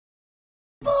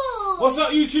What's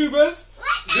up, YouTubers?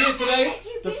 Here today,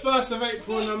 the 1st of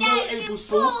April, and no April's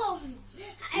Fool.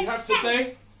 We have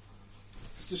today,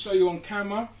 just to show you on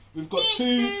camera, we've got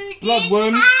 2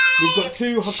 bloodworms, we've got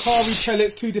 2 Hikari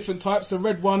pellets, 2 different types, the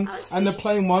red one and the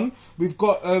plain one. We've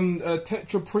got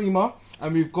Tetra Prima,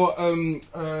 and we've got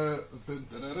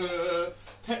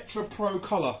Tetra Pro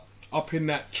Colour up in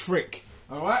that trick.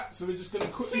 Alright, so we're just going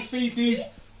to quickly feed these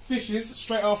fishes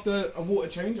straight after a water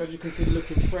change. As you can see, they're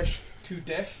looking fresh to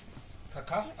death.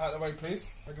 Kaka, out of the way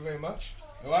please. Thank you very much.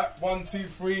 Alright, 1, 2,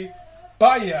 3,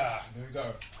 baya! There we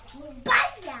go.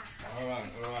 Baya!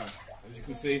 Alright. As you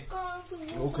can see,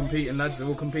 we're all competing, lads. They're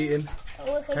all competing.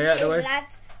 Okay, out the way.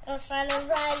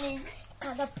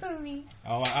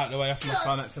 Alright, out the way. That's my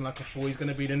son acting like a fool. He's going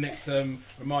to be the next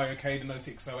Mario Caden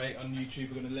 0608 on YouTube.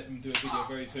 We're going to let him do a video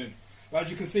very soon. But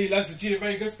as you can see, lads, the Gia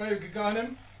Vegas, very good guy on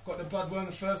him. Got the bloodworm,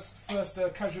 the first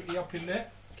casualty up in there.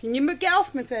 Can you get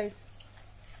off me, please?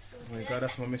 There you go,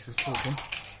 that's my missus talking.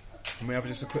 And we have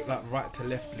just a quick like right to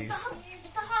left, please.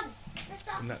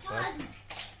 From that side.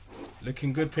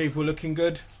 Looking good, people, looking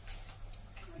good.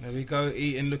 There we go,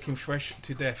 eating, looking fresh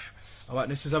to death. Alright,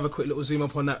 let's just have a quick little zoom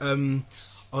up on that,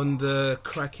 on the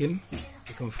Kraken.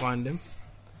 You can find him.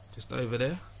 Just over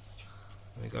there.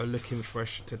 There we go, looking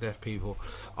fresh to death, people.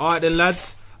 Alright then,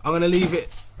 lads, I'm going to leave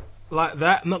it like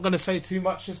that. I'm not going to say too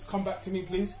much, just come back to me,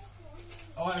 please.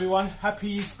 Alright everyone, happy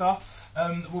Easter.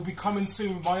 We'll be coming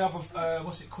soon with my other,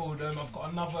 what's it called, I've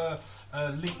got another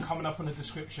link coming up in the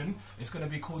description. It's going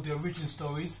to be called The Origin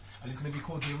Stories, and it's going to be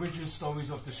called The Origin Stories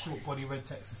of the Short Body Red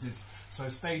Texases. So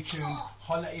stay tuned,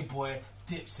 holla at your boy,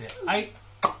 Dipset. Aight?